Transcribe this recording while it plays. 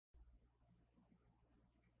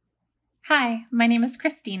Hi, my name is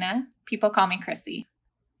Christina. People call me Chrissy.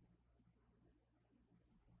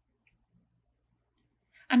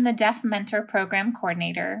 I'm the Deaf Mentor Program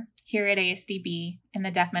Coordinator here at ASDB in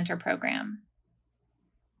the Deaf Mentor Program.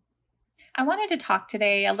 I wanted to talk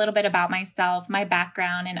today a little bit about myself, my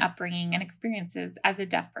background and upbringing and experiences as a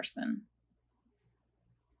deaf person.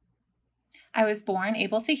 I was born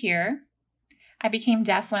able to hear. I became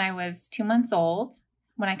deaf when I was 2 months old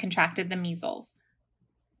when I contracted the measles.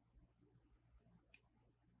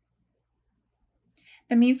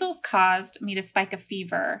 The measles caused me to spike a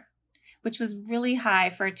fever, which was really high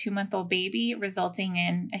for a 2-month-old baby, resulting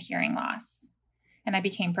in a hearing loss, and I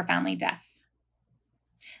became profoundly deaf.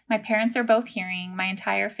 My parents are both hearing. My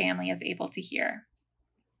entire family is able to hear.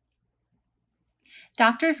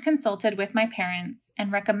 Doctors consulted with my parents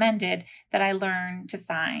and recommended that I learn to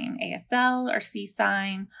sign ASL or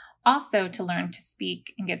C-sign, also to learn to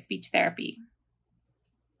speak and get speech therapy.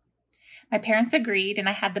 My parents agreed, and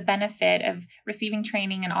I had the benefit of receiving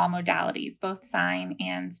training in all modalities, both sign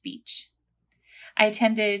and speech. I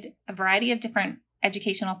attended a variety of different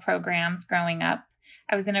educational programs growing up.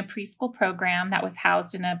 I was in a preschool program that was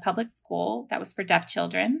housed in a public school that was for deaf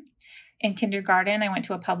children. In kindergarten, I went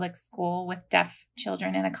to a public school with deaf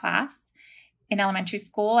children in a class. In elementary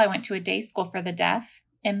school, I went to a day school for the deaf.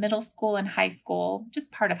 In middle school and high school,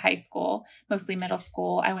 just part of high school, mostly middle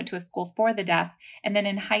school, I went to a school for the deaf. And then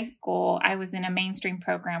in high school, I was in a mainstream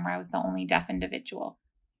program where I was the only deaf individual.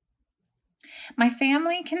 My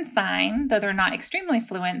family can sign, though they're not extremely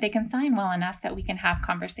fluent. They can sign well enough that we can have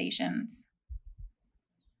conversations.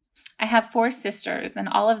 I have 4 sisters, and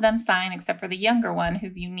all of them sign except for the younger one,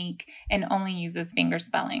 who's unique and only uses finger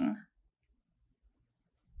spelling.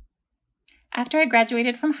 After I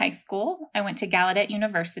graduated from high school, I went to Gallaudet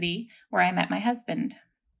University, where I met my husband.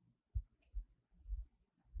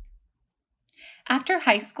 After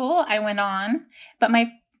high school, I went on, but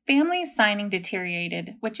my family's signing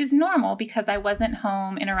deteriorated, which is normal because I wasn't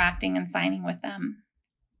home interacting and signing with them.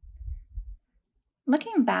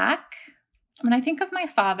 Looking back, when I think of my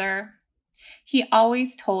father, he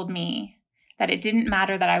always told me that it didn't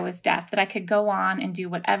matter that I was deaf, that I could go on and do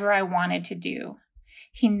whatever I wanted to do.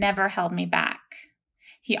 He never held me back.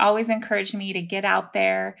 He always encouraged me to get out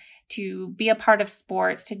there, to be a part of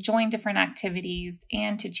sports, to join different activities,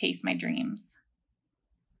 and to chase my dreams.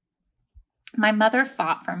 My mother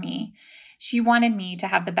fought for me. She wanted me to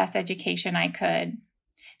have the best education I could.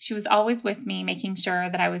 She was always with me, making sure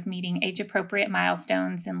that I was meeting age-appropriate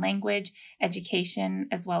milestones in language, education,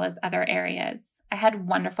 as well as other areas. I had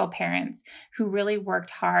wonderful parents who really worked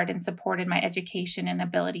hard and supported my education and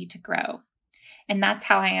ability to grow. And that's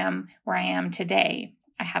how I am where I am today.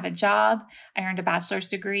 I have a job. I earned a bachelor's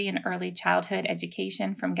degree in early childhood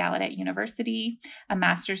education from Gallaudet University, a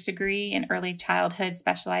master's degree in early childhood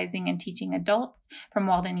specializing in teaching adults from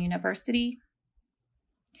Walden University.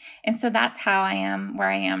 And so that's how I am where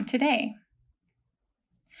I am today.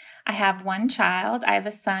 I have 1 child. I have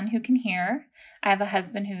a son who can hear. I have a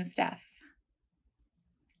husband who is deaf.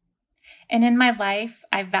 And in my life,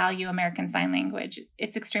 I value American Sign Language.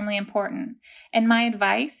 It's extremely important. And my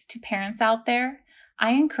advice to parents out there,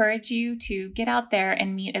 I encourage you to get out there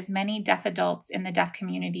and meet as many deaf adults in the deaf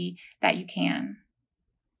community that you can.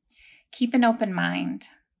 Keep an open mind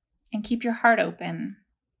and keep your heart open.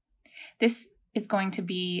 This is going to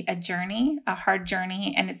be a journey, a hard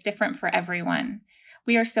journey, and it's different for everyone.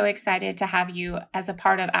 We are so excited to have you as a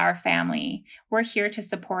part of our family. We're here to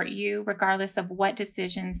support you regardless of what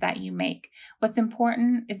decisions that you make. What's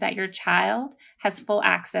important is that your child has full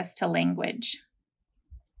access to language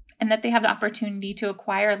and that they have the opportunity to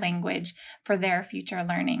acquire language for their future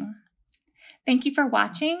learning. Thank you for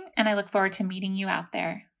watching, and I look forward to meeting you out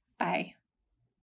there. Bye.